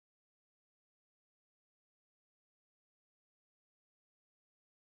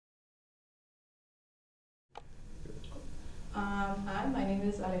Hi, my name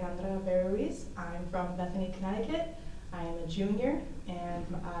is Alejandra Barry-Ruiz. I'm from Bethany, Connecticut. I am a junior and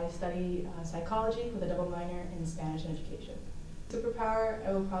I study psychology with a double minor in Spanish and education. Superpower,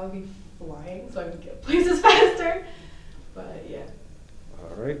 I will probably be flying so I can get places faster, but yeah.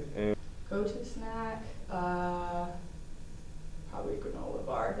 All right. And Go-to snack, probably granola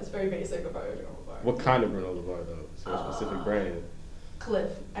bar. It's very basic, but probably a granola bar. what kind of granola bar though? Is there a specific brand?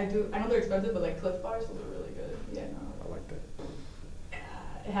 Cliff. I know they're expensive, but like Cliff bars will be really good. Yeah, no. I like that.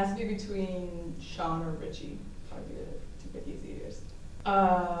 It has to be between Sean or Richie. Probably the two cookies eaters.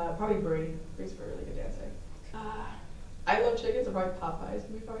 Probably Brie. Brie's for really good dancing. I love chicken, so probably Popeyes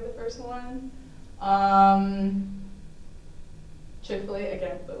would be probably the first one. Chick-fil-A,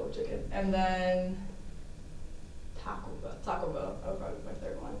 again, I love chicken. And then Taco Bell. That would probably be my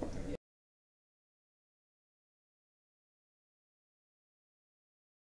third one.